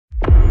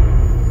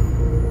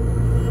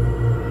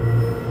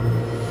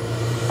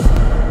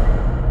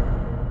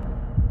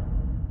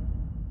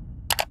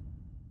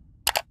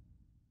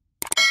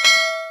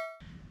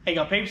Hey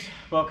guys peeps,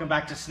 welcome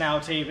back to Snail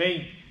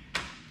TV.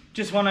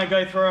 Just want to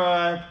go through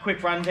a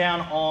quick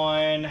rundown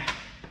on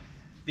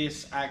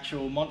this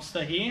actual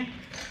monster here.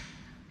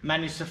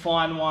 Managed to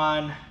find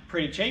one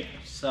pretty cheap,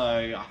 so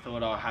I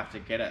thought I'll have to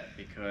get it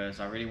because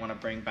I really want to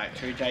bring back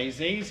two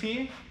JZs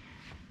here.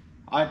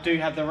 I do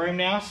have the room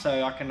now,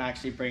 so I can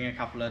actually bring a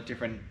couple of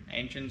different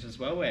engines as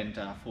well and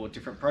for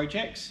different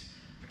projects.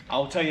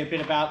 I'll tell you a bit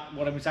about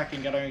what I'm exactly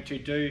going to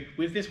do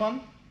with this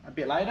one a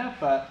bit later,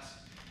 but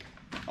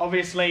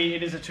obviously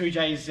it is a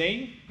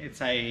 2JZ.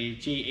 It's a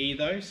GE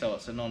though, so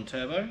it's a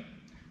non-turbo.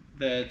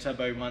 The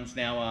turbo ones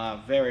now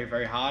are very,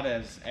 very hard,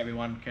 as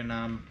everyone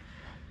can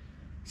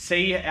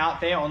see out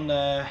there on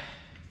the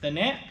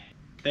net.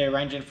 They're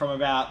ranging from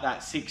about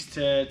that 6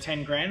 to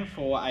 10 grand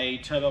for a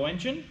turbo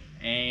engine,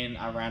 and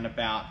around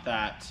about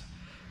that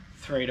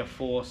 3 to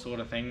 4 sort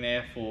of thing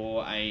there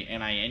for a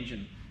NA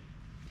engine.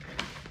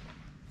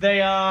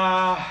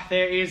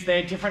 There is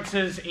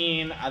differences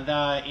in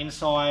the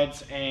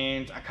insides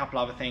and a couple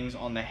other things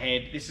on the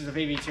head. This is a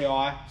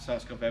VVTi, so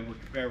it's got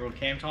variable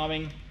cam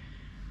timing.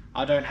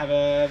 I don't have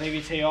a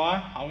VVTi.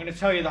 I'm going to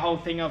tell you the whole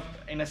thing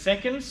in a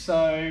second.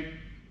 So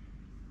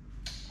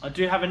I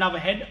do have another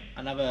head,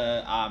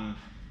 another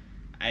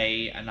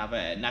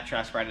natural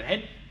aspirated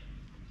head.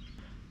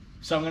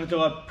 So I'm going to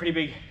do a pretty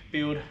big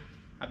build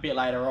a bit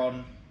later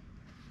on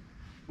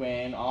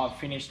when I've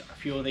finished a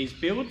few of these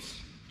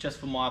builds, just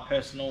for my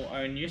personal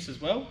own use as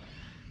well.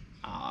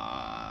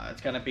 It's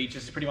going to be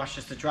pretty much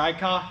just a drag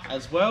car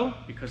as well,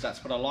 because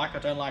that's what I like. I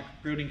don't like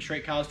building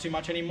street cars too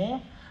much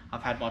anymore.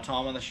 I've had my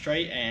time on the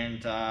street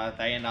and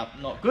they end up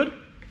not good.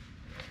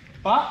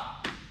 But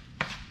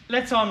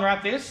let's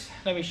unwrap this.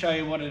 Let me show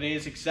you what it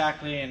is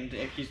exactly, and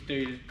if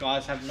you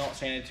guys have not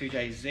seen a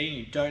 2JZ and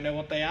you don't know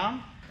what they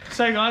are.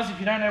 So guys, if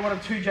you don't know what a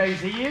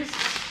 2JZ is,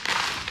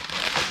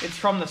 it's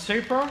from the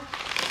Supra.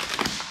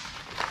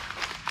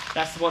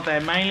 That's what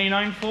they're mainly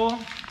known for.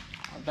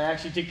 They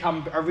actually did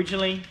come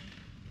originally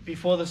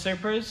before the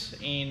Supras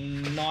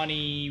in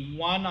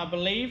 '91, I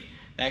believe.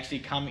 They actually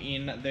come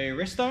in the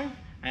Aristo,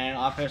 and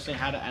I personally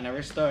had an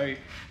Aristo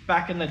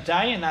back in the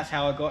day, and that's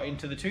how I got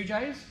into the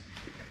 2Js.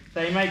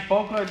 They make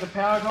bulk loads of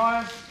power,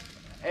 guys.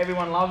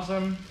 Everyone loves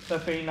them.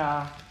 They've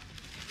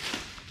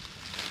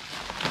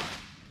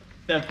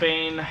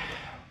been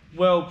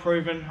well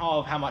proven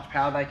of how much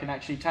power they can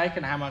actually take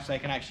and how much they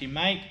can actually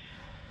make.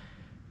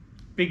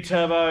 Big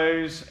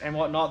turbos and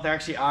whatnot. They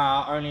actually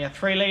are only a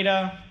 3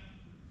 litre,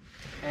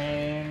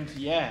 and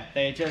yeah,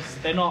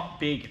 they're not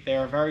big.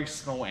 They're a very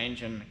small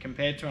engine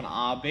compared to an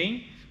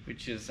RB,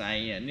 which is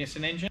a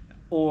Nissan engine,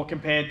 or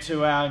compared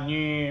to our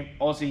new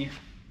Aussie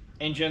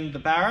engine, the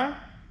Barra.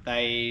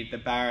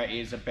 The Barra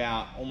is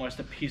about almost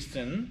a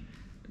piston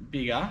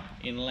bigger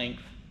in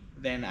length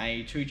than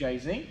a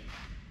 2JZ.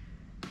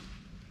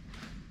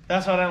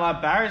 That's why I don't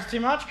like Barras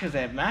too much, because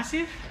they're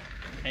massive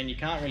and you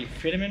can't really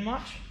fit them in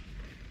much.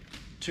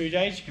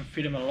 2Js, you can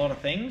fit them in a lot of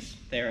things.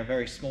 They're a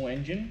very small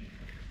engine,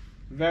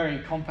 very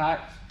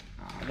compact.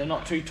 They're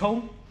not too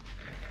tall,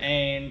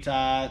 and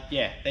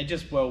yeah, they're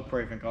just well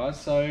proven, guys.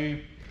 So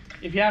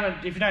if you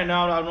don't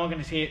know, I'm not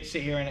going to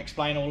sit here and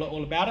explain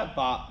all about it,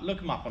 but look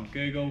them up on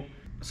Google.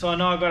 So I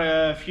know I've got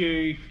a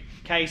few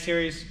K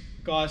series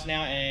guys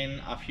now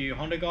and a few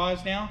Honda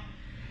guys now.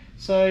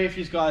 So if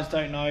you guys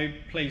don't know,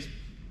 please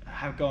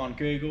go on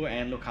Google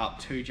and look up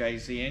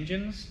 2JZ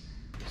engines.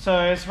 So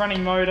it's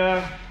running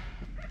motor.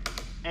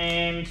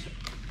 And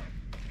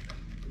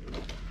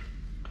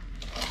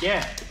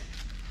yeah,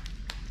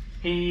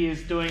 he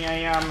is doing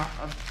a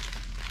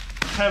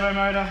turbo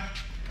motor,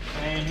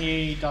 and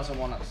he doesn't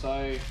want it,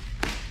 so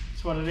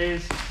that's what it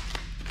is.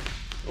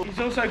 He's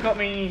also got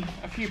me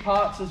a few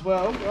parts as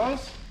well,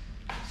 guys.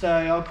 So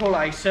I'll call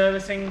it a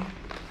servicing,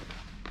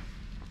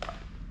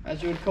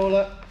 as you would call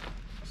it.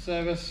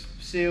 Service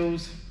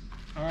seals,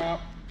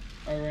 alright,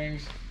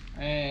 O-rings,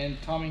 and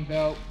timing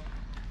belt,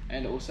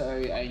 and also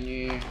a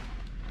new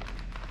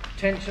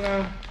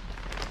tensioner.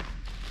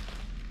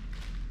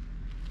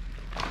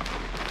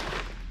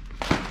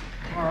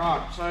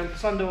 Alright, so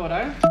it's under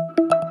auto.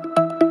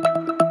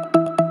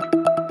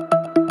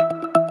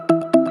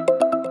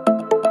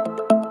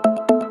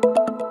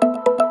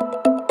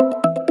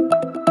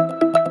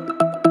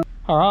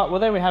 Alright, well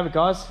there we have it,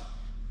 guys.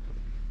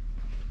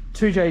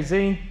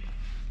 2JZ,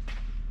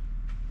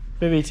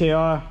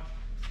 VVTi,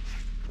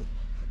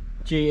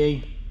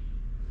 GE.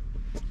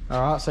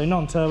 Alright, so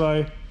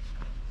non-turbo.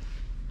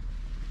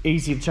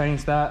 Easy to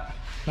change that,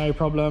 no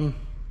problem.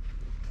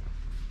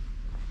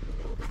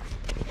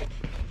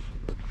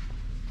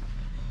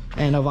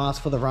 And I've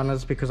asked for the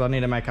runners because I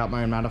need to make up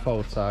my own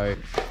manifold, so.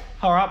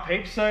 All right,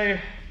 peeps, so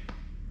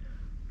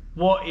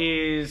what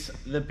is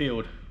the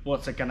build?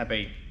 What's it gonna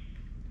be?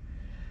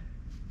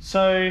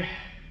 So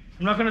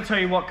I'm not gonna tell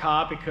you what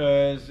car,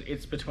 because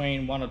it's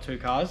between 1 or 2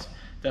 cars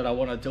that I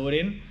wanna do it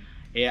in.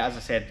 Yeah, as I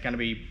said, it's gonna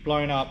be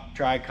blown up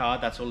drag car,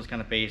 that's all it's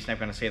gonna be. It's never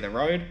gonna see the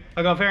road.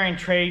 I got very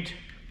intrigued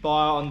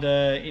on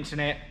the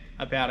internet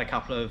about a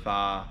couple of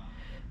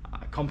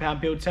compound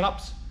build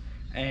setups,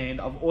 and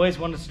I've always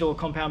wanted to do a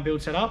compound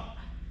build setup,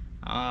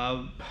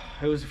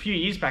 It was a few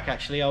years back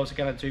actually. I was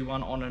going to do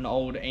one on an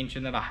old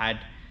engine that I had,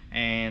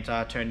 and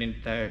turned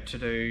into to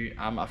do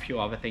a few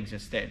other things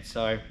instead.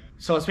 So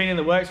it's been in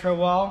the works for a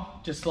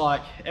while, just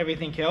like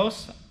everything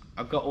else.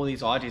 I've got all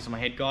these ideas in my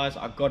head, guys.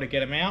 I've got to get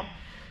them out.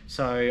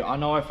 So I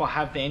know if I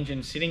have the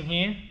engine sitting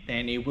here,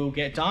 then it will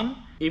get done.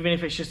 Even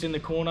if it's just in the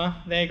corner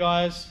there,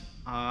 guys,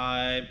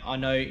 I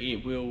know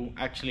it will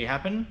actually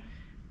happen.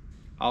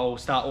 I'll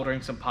start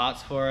ordering some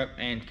parts for it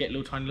and get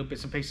tiny little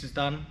bits and pieces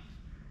done.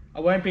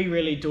 I won't be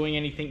really doing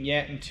anything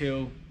yet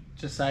until,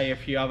 just say, a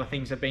few other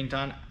things have been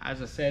done.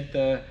 As I said,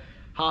 the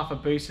half a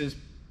booster's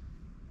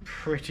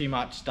pretty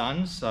much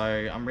done, so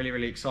I'm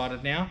really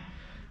excited now.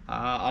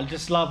 I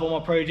just love all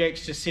my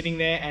projects just sitting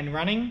there and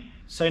running.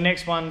 So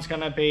next one's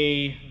gonna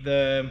be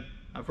the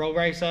roll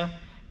racer,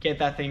 get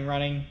that thing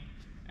running,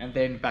 and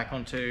then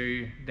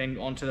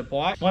onto the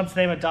bike. Once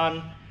them are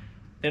done,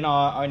 then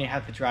I only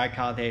have the drag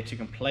car there to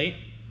complete.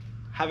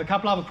 Have a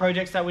couple other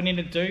projects that we need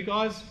to do,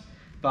 guys,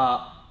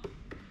 but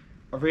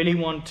I really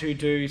want to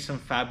do some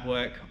fab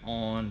work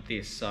on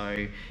this.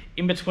 So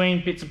in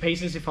between bits and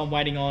pieces, if I'm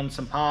waiting on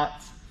some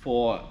parts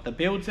for the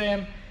builds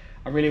there,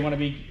 I really want to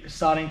be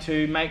starting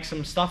to make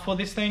some stuff for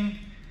this thing.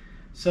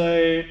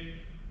 So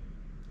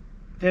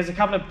there's a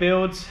couple of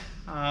builds.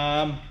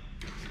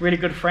 Really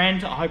good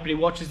friend, I hope he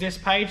watches this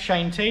page,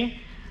 Shane T.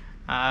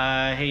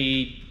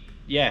 I've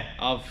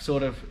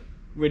sort of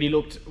really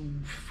looked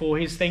for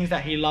his things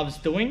that he loves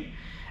doing,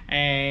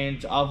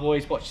 and I've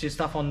always watched his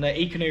stuff on the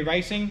eCanoe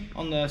Racing,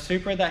 on the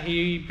Supra that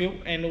he built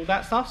and all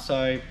that stuff.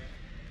 So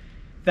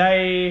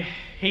you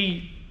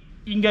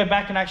can go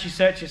back and actually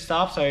search his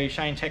stuff. So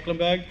Shane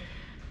Tecklenburg,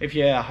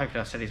 I hope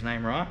I said his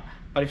name right.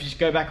 But if you just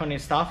go back on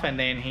his stuff, and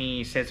then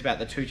he says about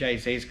the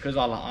 2JZs, because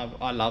I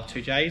love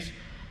 2Js.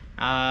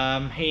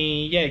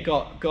 He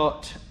got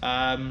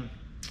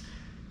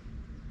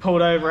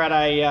pulled over at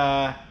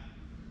a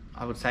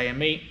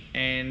meet,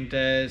 and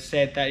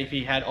said that if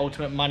he had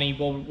ultimate money,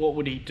 what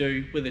would he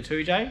do with a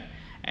 2J?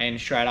 And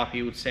straight up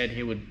he said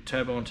he would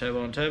turbo and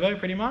turbo and turbo,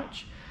 pretty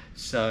much.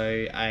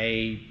 So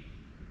a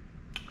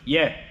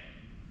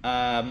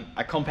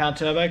compound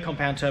turbo.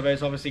 Compound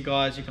turbos, obviously,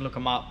 guys, you can look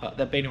them up, but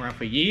they've been around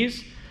for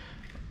years.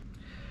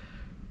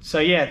 So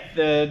yeah,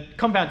 the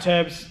compound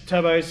turbos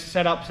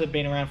setups have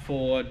been around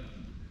for,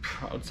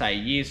 I would say,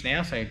 years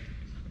now. So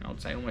I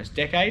would say almost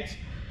decades.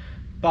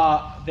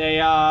 But they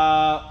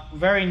are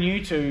very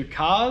new to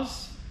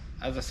cars.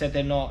 As I said,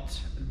 they're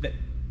not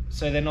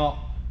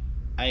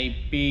a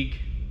big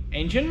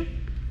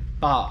engine.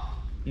 But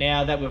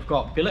now that we've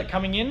got billet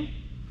coming in,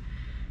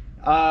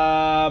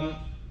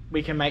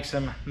 we can make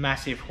some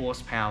massive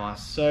horsepower.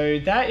 So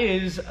that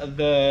is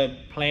the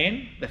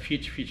plan, the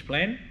future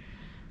plan.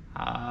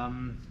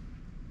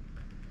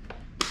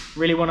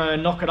 Really want to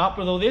knock it up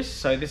with all this.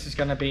 So this is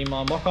going to be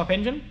my mock-up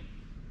engine,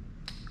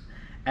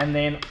 and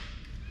then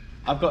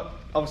I've got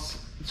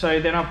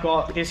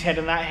this head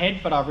and that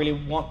head, but I really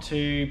want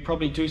to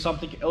probably do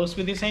something else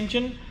with this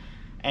engine,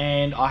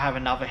 and I have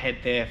another head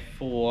there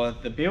for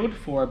the build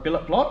for a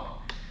billet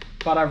block.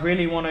 But I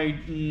really want to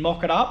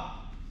mock it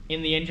up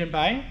in the engine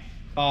bay,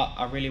 but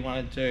I really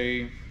want to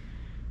do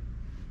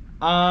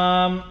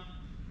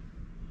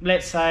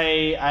let's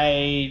say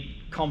a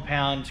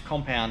compound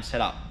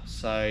setup,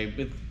 so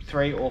with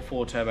 3 or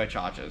 4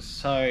 turbochargers,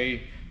 so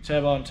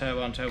turbo and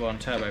turbo and turbo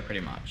and turbo, pretty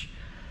much.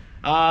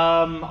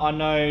 I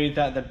know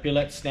that the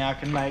billets now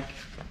can make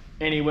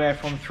anywhere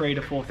from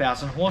 3,000 to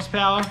 4,000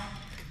 horsepower.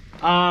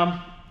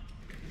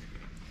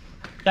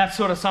 That's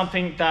sort of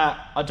something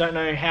that I don't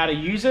know how to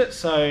use it,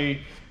 so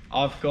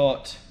I've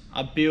got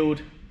a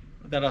build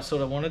that I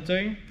sort of want to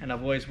do, and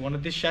I've always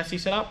wanted this chassis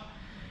setup.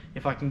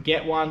 If I can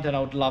get one, then I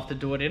would love to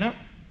do it in it.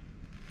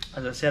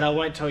 As I said, I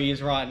won't tell you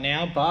right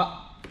now, but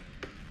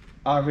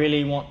I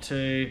really want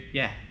to,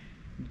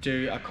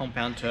 do a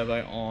compound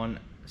turbo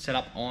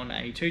setup on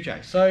a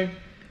 2J. So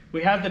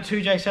we have the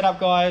 2J setup,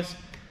 guys.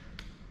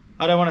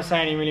 I don't want to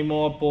say any really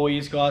more, bore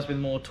you guys with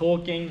more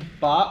talking,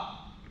 but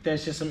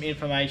there's just some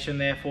information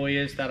there for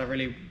you that I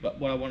really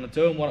what I want to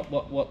do,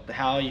 and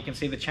how you can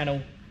see the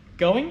channel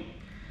going.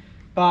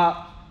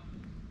 But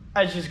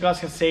as you guys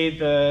can see,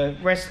 the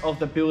rest of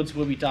the builds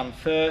will be done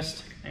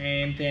first,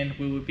 and then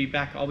we will be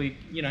back. I'll be,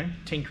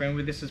 tinkering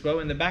with this as well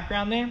in the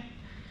background there.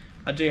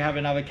 I do have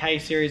another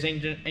K-Series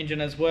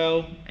engine as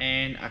well,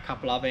 and a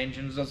couple other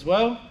engines as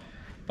well,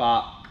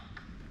 but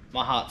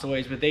my heart's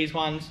always with these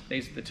ones.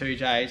 These are the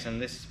 2Js, and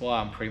this is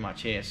why I'm pretty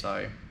much here.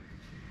 So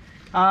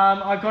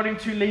I got him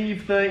to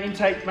leave the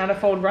intake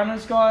manifold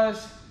runners,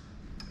 guys,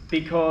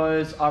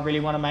 because I really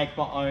want to make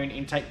my own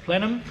intake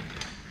plenum.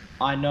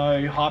 I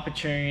know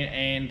Hypertune,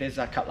 and there's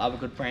a couple other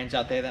good brands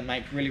out there that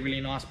make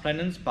really nice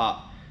plenums, but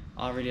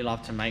I really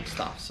love to make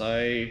stuff.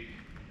 So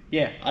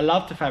yeah, I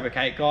love to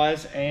fabricate,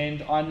 guys,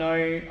 and I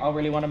know I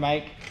really want to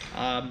make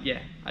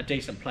a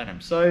decent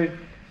plenum. So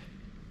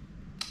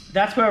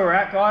that's where we're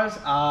at, guys.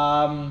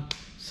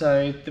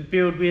 So the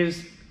build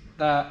is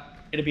that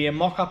it'll be a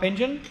mock-up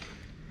engine,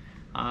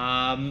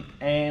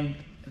 and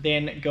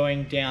then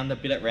going down the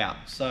billet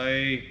route.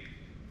 So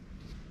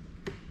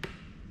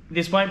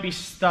This won't be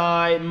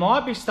it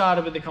might be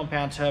started with the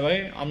compound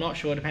turbo. I'm not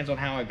sure, depends on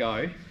how I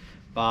go.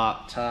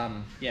 But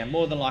yeah,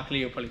 more than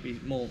likely it'll probably be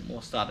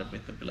more started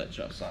with the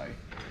Blucher. So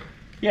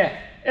yeah,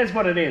 it's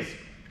what it is.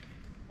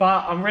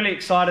 But I'm really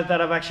excited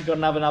that I've actually got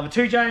another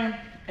 2J,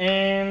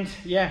 and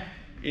yeah,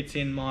 it's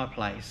in my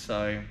place.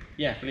 So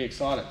yeah, really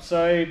excited.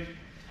 So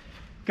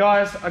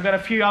guys, I've got a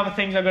few other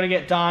things I've got to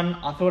get done.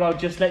 I thought I'd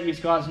just let you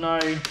guys know,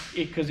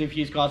 because if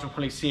you guys will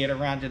probably see it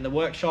around in the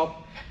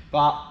workshop.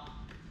 But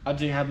I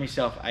do have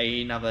myself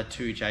another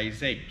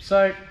 2JZ.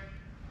 So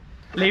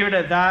leave it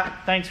at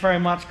that. Thanks very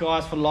much,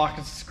 guys, for liking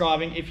and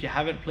subscribing. If you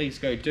haven't, please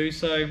go do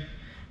so.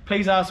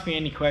 Please ask me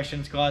any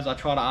questions, guys. I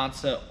try to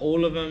answer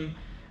all of them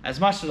as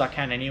much as I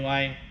can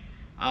anyway.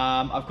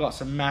 I've got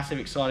some massive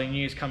exciting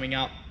news coming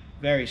up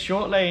very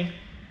shortly.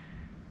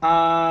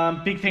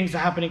 Big things are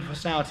happening for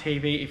Snail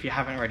TV if you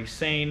haven't already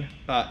seen.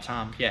 But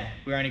yeah,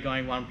 we're only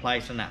going one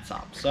place, and that's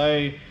up.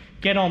 So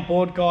get on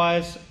board,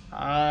 guys.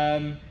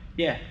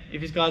 Yeah,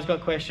 if you guys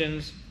got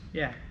questions,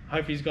 yeah,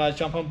 hope you guys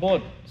jump on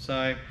board.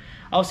 So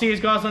I'll see you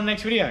guys on the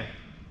next video.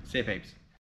 See you, peeps.